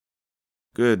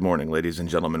Good morning, ladies and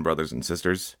gentlemen, brothers and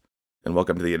sisters, and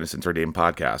welcome to the Innocence Redeemed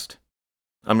podcast.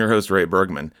 I'm your host, Ray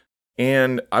Bergman,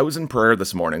 and I was in prayer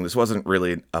this morning. This wasn't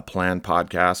really a planned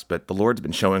podcast, but the Lord's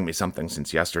been showing me something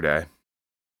since yesterday.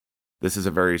 This is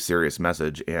a very serious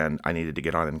message, and I needed to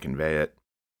get on and convey it.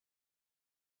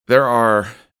 There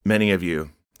are many of you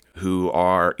who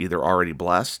are either already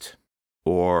blessed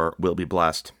or will be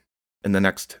blessed in the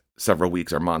next several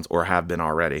weeks or months, or have been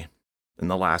already in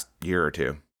the last year or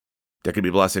two. There could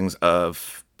be blessings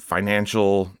of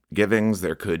financial givings.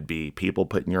 There could be people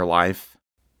put in your life.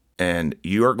 And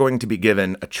you are going to be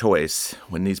given a choice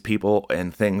when these people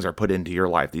and things are put into your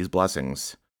life, these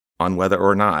blessings, on whether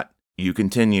or not you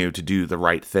continue to do the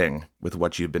right thing with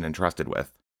what you've been entrusted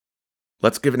with.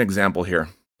 Let's give an example here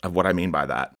of what I mean by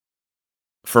that.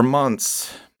 For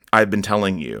months, I've been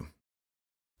telling you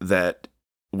that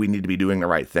we need to be doing the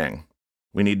right thing.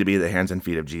 We need to be the hands and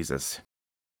feet of Jesus.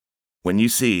 When you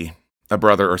see a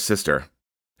brother or sister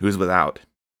who's without,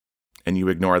 and you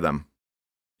ignore them,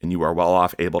 and you are well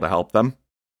off able to help them,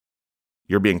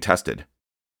 you're being tested.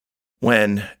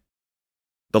 When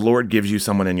the Lord gives you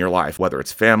someone in your life, whether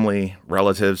it's family,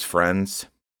 relatives, friends,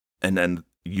 and then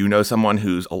you know someone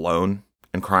who's alone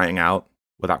and crying out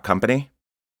without company,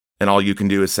 and all you can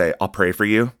do is say, I'll pray for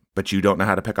you, but you don't know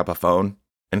how to pick up a phone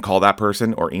and call that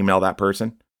person or email that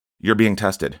person, you're being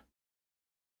tested.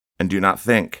 And do not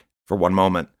think for one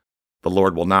moment the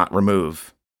Lord will not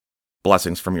remove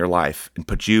blessings from your life and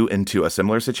put you into a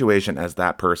similar situation as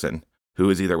that person who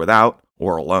is either without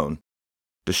or alone,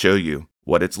 to show you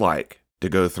what it's like to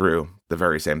go through the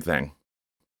very same thing.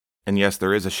 And yes,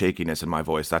 there is a shakiness in my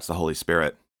voice. That's the Holy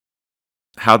Spirit.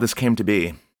 How this came to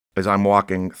be is I'm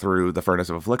walking through the furnace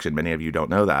of affliction. Many of you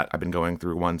don't know that. I've been going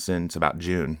through one since about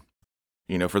June.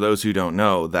 For those who don't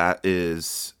know, that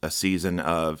is a season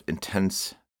of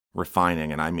intense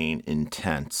refining, and I mean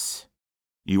intense.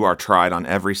 You are tried on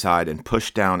every side and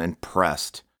pushed down and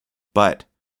pressed. But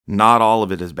not all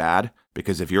of it is bad,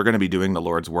 because if you're going to be doing the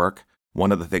Lord's work,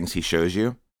 one of the things He shows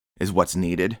you is what's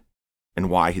needed and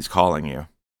why He's calling you.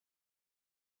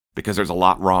 Because there's a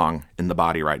lot wrong in the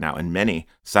body right now, and many,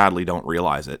 sadly, don't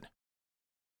realize it.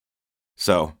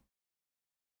 So,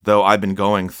 though I've been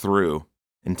going through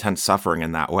intense suffering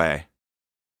in that way,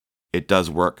 it does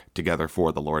work together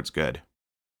for the Lord's good.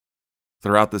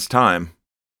 Throughout this time,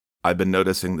 I've been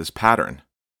noticing this pattern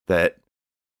that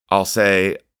I'll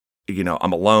say,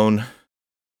 I'm alone.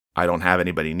 I don't have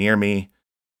anybody near me.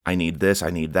 I need this. I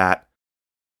need that.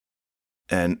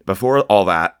 And before all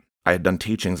that, I had done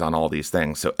teachings on all these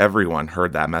things, so everyone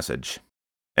heard that message.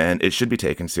 And it should be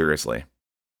taken seriously.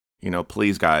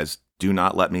 Please, guys, do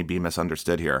not let me be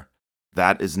misunderstood here.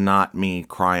 That is not me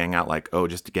crying out like, oh,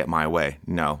 just to get my way.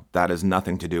 No, that has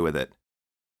nothing to do with it.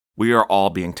 We are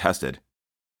all being tested.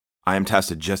 I am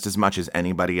tested just as much as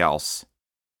anybody else.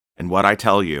 And what I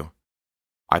tell you,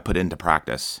 I put into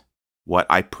practice. What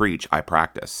I preach, I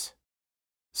practice.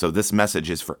 So this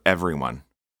message is for everyone.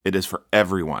 It is for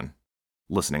everyone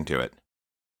listening to it.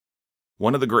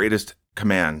 One of the greatest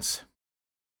commands,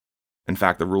 in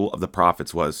fact, the rule of the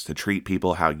prophets, was to treat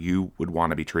people how you would want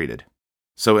to be treated.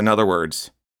 So in other words,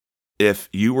 if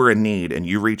you were in need and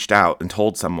you reached out and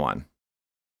told someone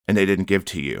and they didn't give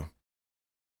to you,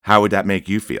 how would that make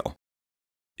you feel?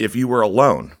 If you were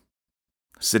alone,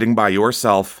 sitting by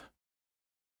yourself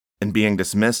and being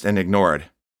dismissed and ignored,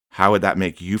 how would that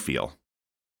make you feel?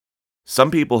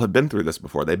 Some people have been through this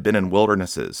before. They've been in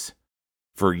wildernesses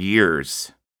for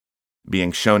years,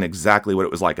 being shown exactly what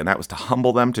it was like, and that was to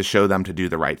humble them, to show them to do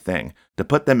the right thing, to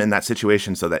put them in that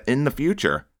situation so that in the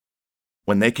future,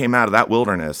 when they came out of that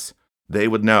wilderness, they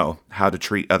would know how to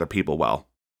treat other people well.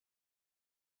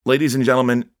 Ladies and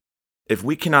gentlemen, if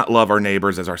we cannot love our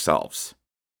neighbors as ourselves,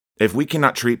 if we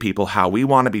cannot treat people how we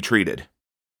want to be treated,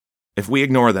 if we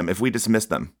ignore them, if we dismiss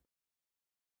them,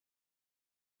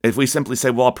 if we simply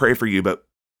say, well, I'll pray for you, but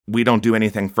we don't do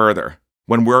anything further,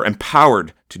 when we're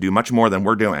empowered to do much more than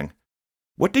we're doing,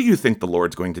 what do you think the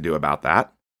Lord's going to do about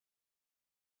that?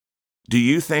 Do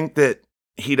you think that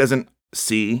He doesn't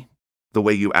see the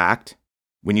way you act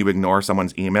when you ignore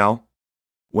someone's email,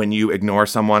 when you ignore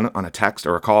someone on a text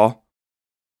or a call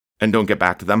and don't get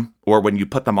back to them, or when you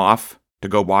put them off to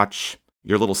go watch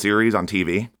your little series on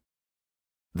TV?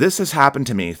 This has happened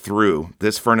to me through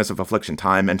this furnace of affliction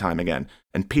time and time again,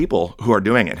 and people who are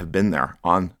doing it have been there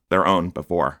on their own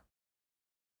before.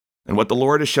 And what the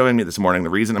Lord is showing me this morning,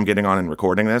 the reason I'm getting on and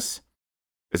recording this,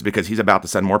 is because He's about to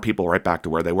send more people right back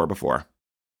to where they were before,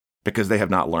 because they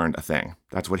have not learned a thing.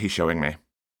 That's what He's showing me.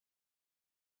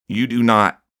 You do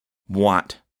not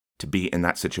want to be in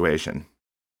that situation,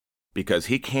 because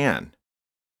He can,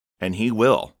 and He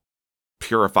will,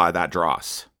 purify that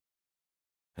dross.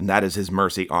 And that is his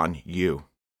mercy on you.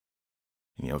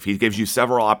 If he gives you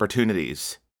several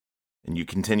opportunities and you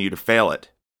continue to fail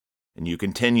it, and you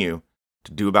continue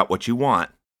to do about what you want,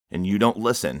 and you don't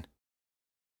listen,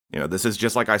 this is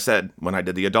just like I said when I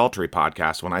did the adultery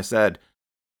podcast, when I said,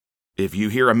 if you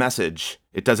hear a message,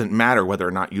 it doesn't matter whether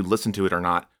or not you listen to it or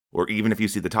not, or even if you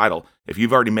see the title. If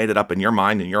you've already made it up in your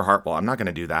mind and your heart, well, I'm not going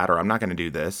to do that, or I'm not going to do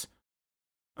this.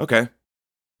 Okay.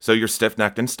 So you're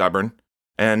stiff-necked and stubborn,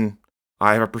 and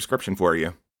I have a prescription for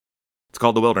you. It's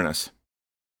called the wilderness.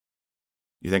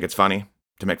 You think it's funny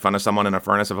to make fun of someone in a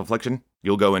furnace of affliction?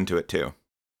 You'll go into it too.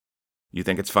 You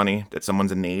think it's funny that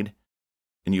someone's in need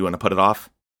and you want to put it off?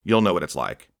 You'll know what it's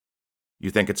like. You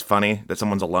think it's funny that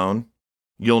someone's alone?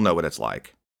 You'll know what it's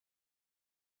like.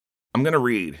 I'm going to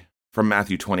read from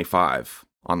Matthew 25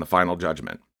 on the final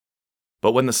judgment.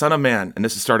 But when the Son of Man, and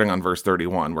this is starting on verse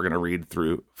 31, we're going to read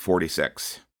through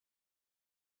 46.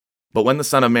 But when the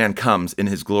Son of Man comes in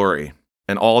his glory,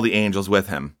 and all the angels with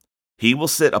him, he will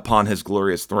sit upon his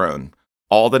glorious throne.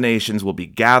 All the nations will be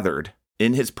gathered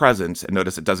in his presence, and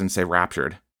notice it doesn't say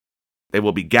raptured. They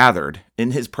will be gathered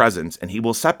in his presence, and he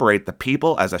will separate the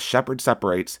people as a shepherd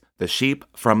separates the sheep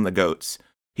from the goats.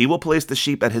 He will place the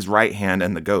sheep at his right hand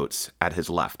and the goats at his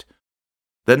left.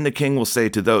 Then the king will say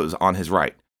to those on his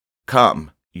right,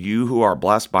 "Come, you who are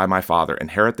blessed by my Father,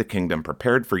 inherit the kingdom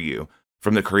prepared for you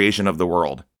from the creation of the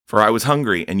world. For I was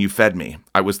hungry, and you fed me.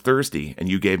 I was thirsty, and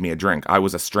you gave me a drink. I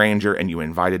was a stranger, and you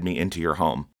invited me into your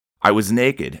home. I was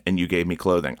naked, and you gave me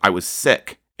clothing. I was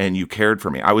sick, and you cared for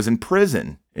me. I was in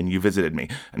prison, and you visited me."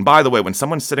 And by the way, when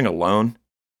someone's sitting alone,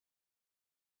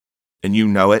 and you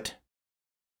know it,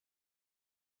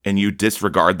 and you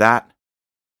disregard that,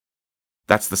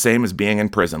 that's the same as being in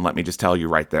prison. Let me just tell you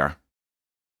right there.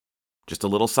 Just a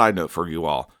little side note for you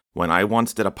all. When I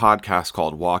once did a podcast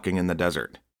called Walking in the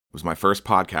Desert, it was my first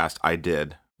podcast I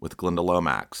did with Glenda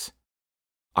Lomax.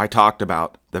 I talked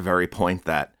about the very point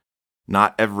that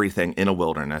not everything in a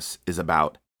wilderness is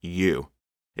about you.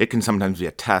 It can sometimes be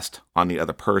a test on the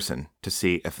other person to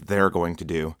see if they're going to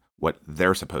do what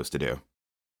they're supposed to do.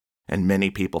 And many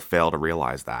people fail to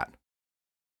realize that.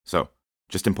 So,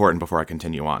 just important before I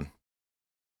continue on.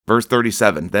 Verse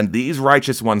 37, "Then these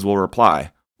righteous ones will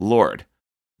reply, 'Lord,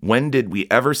 when did we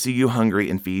ever see you hungry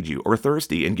and feed you, or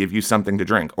thirsty and give you something to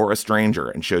drink, or a stranger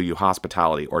and show you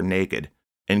hospitality, or naked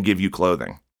and give you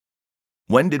clothing?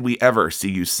 When did we ever see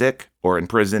you sick or in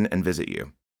prison and visit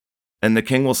you?' And the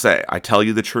king will say, 'I tell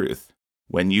you the truth.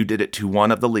 When you did it to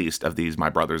one of the least of these, my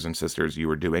brothers and sisters, you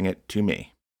were doing it to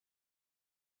me.'"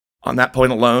 On that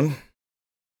point alone,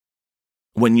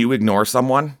 when you ignore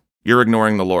someone, you're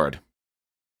ignoring the Lord.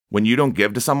 When you don't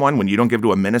give to someone, when you don't give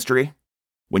to a ministry,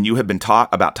 when you have been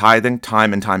taught about tithing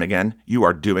time and time again, you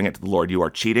are doing it to the Lord. You are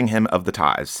cheating him of the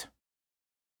tithes.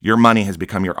 Your money has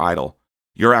become your idol.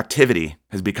 Your activity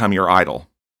has become your idol.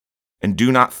 And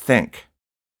do not think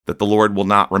that the Lord will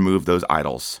not remove those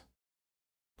idols.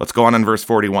 Let's go on in verse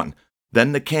 41.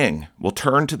 "Then the king will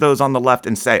turn to those on the left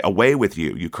and say, 'Away with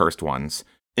you, you cursed ones,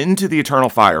 into the eternal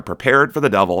fire prepared for the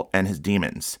devil and his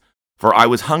demons. For I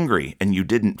was hungry, and you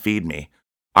didn't feed me.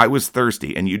 I was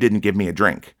thirsty, and you didn't give me a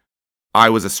drink. I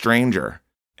was a stranger,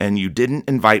 and you didn't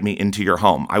invite me into your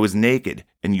home. I was naked,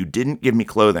 and you didn't give me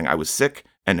clothing. I was sick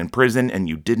and in prison, and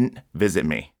you didn't visit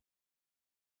me.'"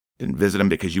 Didn't visit him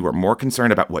because you were more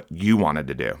concerned about what you wanted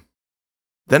to do.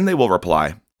 "Then they will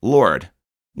reply, 'Lord,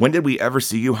 when did we ever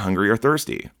see you hungry or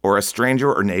thirsty, or a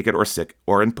stranger or naked or sick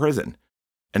or in prison,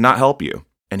 and not help you?'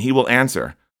 And he will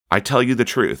answer, 'I tell you the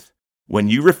truth. When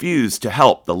you refused to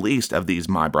help the least of these,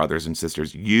 my brothers and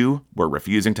sisters, you were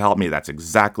refusing to help me.'" That's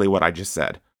exactly what I just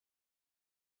said.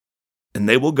 "And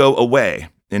they will go away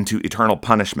into eternal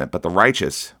punishment, but the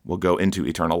righteous will go into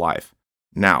eternal life."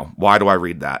 Now, why do I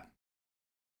read that?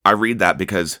 I read that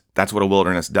because that's what a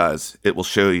wilderness does. It will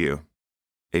show you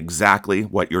exactly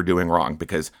what you're doing wrong,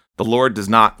 because the Lord does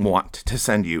not want to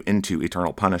send you into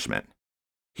eternal punishment.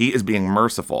 He is being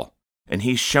merciful, and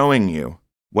he's showing you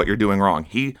what you're doing wrong.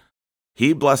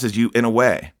 He blesses you in a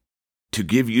way to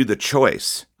give you the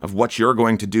choice of what you're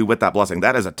going to do with that blessing.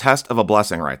 That is a test of a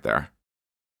blessing right there.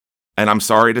 And I'm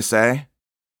sorry to say,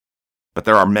 but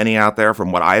there are many out there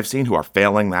from what I have seen who are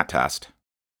failing that test.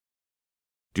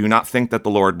 Do not think that the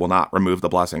Lord will not remove the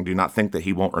blessing. Do not think that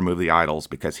he won't remove the idols,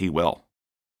 because he will.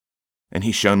 And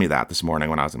he's shown me that this morning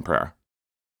when I was in prayer.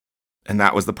 And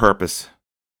that was the purpose,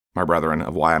 my brethren,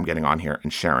 of why I'm getting on here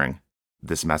and sharing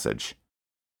this message.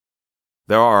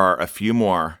 There are a few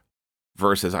more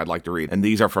verses I'd like to read, and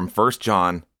these are from 1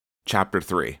 John chapter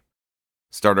 3,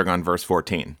 starting on verse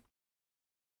 14.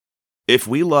 "If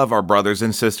we love our brothers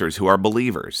and sisters who are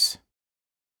believers,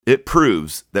 It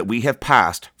proves that we have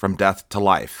passed from death to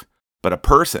life, but a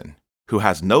person who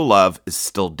has no love is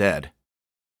still dead.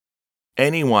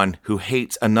 Anyone who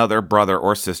hates another brother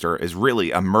or sister is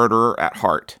really a murderer at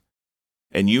heart,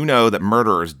 and you know that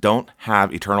murderers don't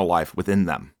have eternal life within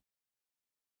them.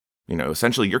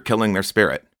 Essentially, you're killing their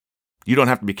spirit. You don't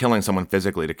have to be killing someone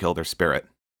physically to kill their spirit,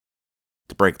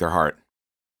 to break their heart.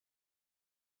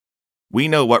 We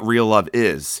know what real love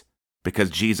is because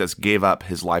Jesus gave up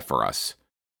his life for us.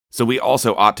 So we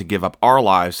also ought to give up our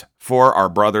lives for our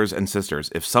brothers and sisters.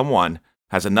 If someone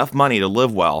has enough money to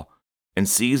live well and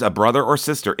sees a brother or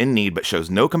sister in need but shows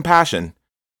no compassion,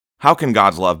 how can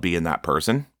God's love be in that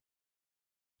person?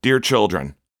 Dear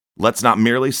children, let's not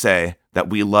merely say that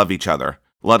we love each other.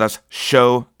 Let us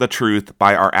show the truth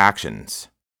by our actions.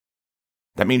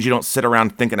 That means you don't sit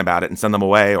around thinking about it and send them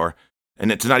away,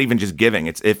 and it's not even just giving.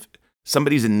 It's if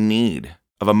somebody's in need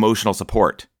of emotional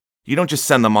support, you don't just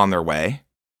send them on their way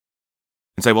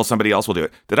and say, well, somebody else will do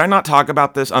it. Did I not talk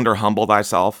about this under humble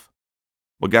thyself?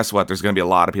 Well, guess what? There's going to be a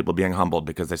lot of people being humbled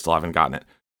because they still haven't gotten it.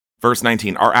 Verse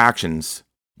 19, our actions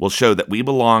will show that we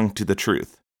belong to the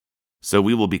truth. So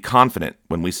we will be confident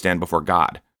when we stand before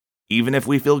God. Even if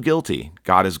we feel guilty,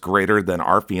 God is greater than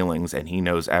our feelings and he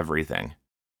knows everything.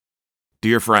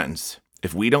 Dear friends,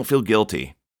 if we don't feel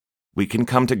guilty, we can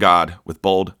come to God with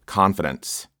bold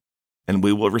confidence, and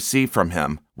we will receive from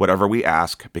him whatever we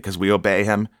ask because we obey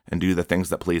him and do the things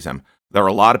that please him. There are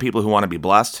a lot of people who want to be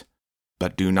blessed,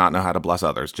 but do not know how to bless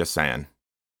others, just saying.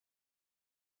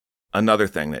 Another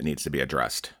thing that needs to be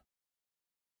addressed: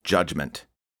 judgment.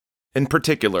 In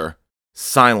particular,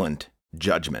 silent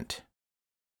judgment.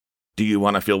 Do you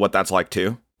want to feel what that's like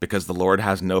too? Because the Lord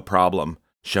has no problem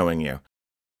showing you.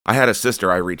 I had a sister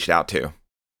I reached out to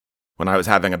when I was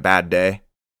having a bad day.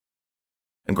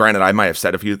 And granted, I might have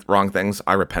said a few wrong things.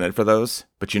 I repented for those.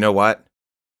 But you know what?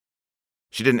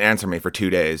 She didn't answer me for 2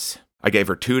 days. I gave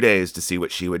her 2 days to see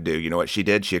what she would do. You know what she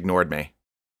did? She ignored me.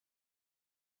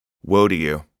 Woe to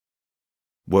you.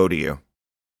 Woe to you.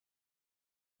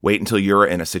 Wait until you're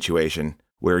in a situation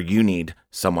where you need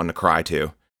someone to cry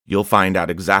to. You'll find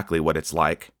out exactly what it's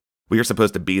like. We are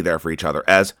supposed to be there for each other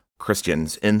as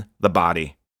Christians in the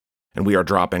body, and we are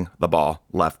dropping the ball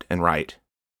left and right.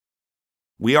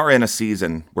 We are in a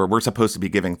season where we're supposed to be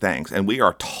giving thanks, and we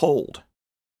are told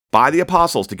by the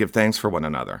apostles to give thanks for one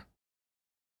another.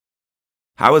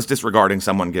 How is disregarding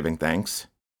someone giving thanks?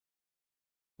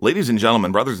 Ladies and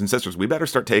gentlemen, brothers and sisters, we better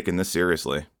start taking this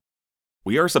seriously.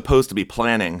 We are supposed to be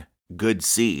planting good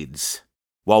seeds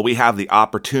while we have the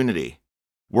opportunity,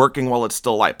 working while it's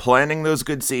still light, planting those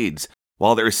good seeds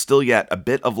while there is still yet a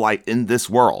bit of light in this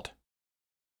world.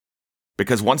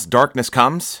 Because once darkness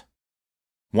comes,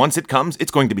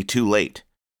 it's going to be too late.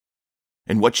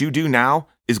 And what you do now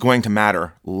is going to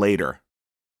matter later.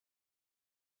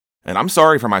 And I'm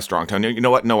sorry for my strong tone. You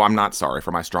know what? No, I'm not sorry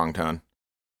for my strong tone.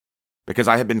 Because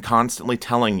I have been constantly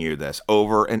telling you this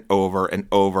over and over and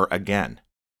over again.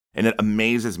 And it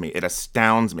amazes me, it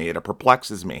astounds me, it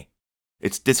perplexes me.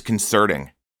 It's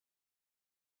disconcerting.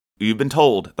 You've been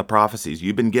told the prophecies,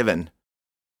 you've been given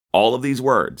all of these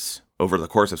words over the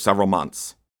course of several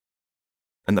months.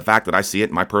 And the fact that I see it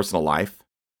in my personal life,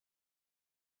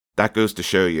 that goes to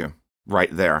show you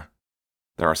right there.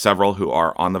 There are several who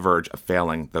are on the verge of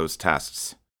failing those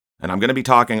tests. And I'm going to be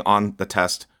talking on the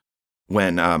test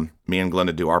when me and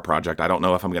Glenda do our project. I don't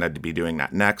know if I'm going to be doing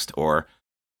that next or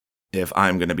if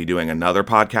I'm going to be doing another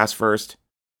podcast first.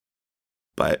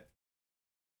 But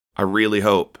I really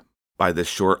hope by this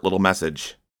short little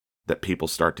message that people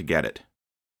start to get it.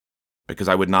 Because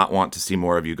I would not want to see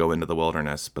more of you go into the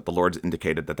wilderness, but the Lord's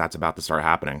indicated that that's about to start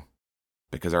happening.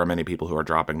 Because there are many people who are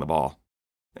dropping the ball,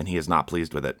 and he is not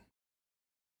pleased with it.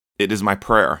 It is my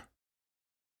prayer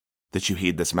that you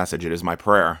heed this message. It is my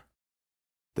prayer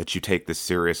that you take this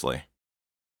seriously.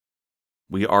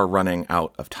 We are running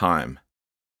out of time.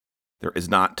 There is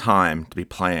not time to be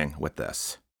playing with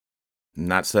this.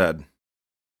 And that said,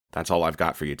 that's all I've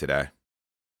got for you today.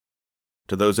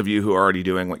 To those of you who are already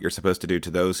doing what you're supposed to do,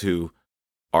 to those who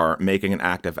are making an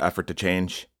active effort to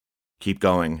change, keep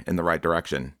going in the right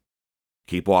direction.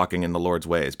 Keep walking in the Lord's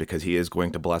ways because he is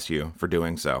going to bless you for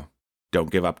doing so.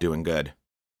 Don't give up doing good.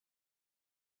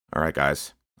 All right,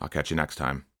 guys, I'll catch you next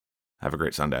time. Have a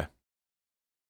great Sunday.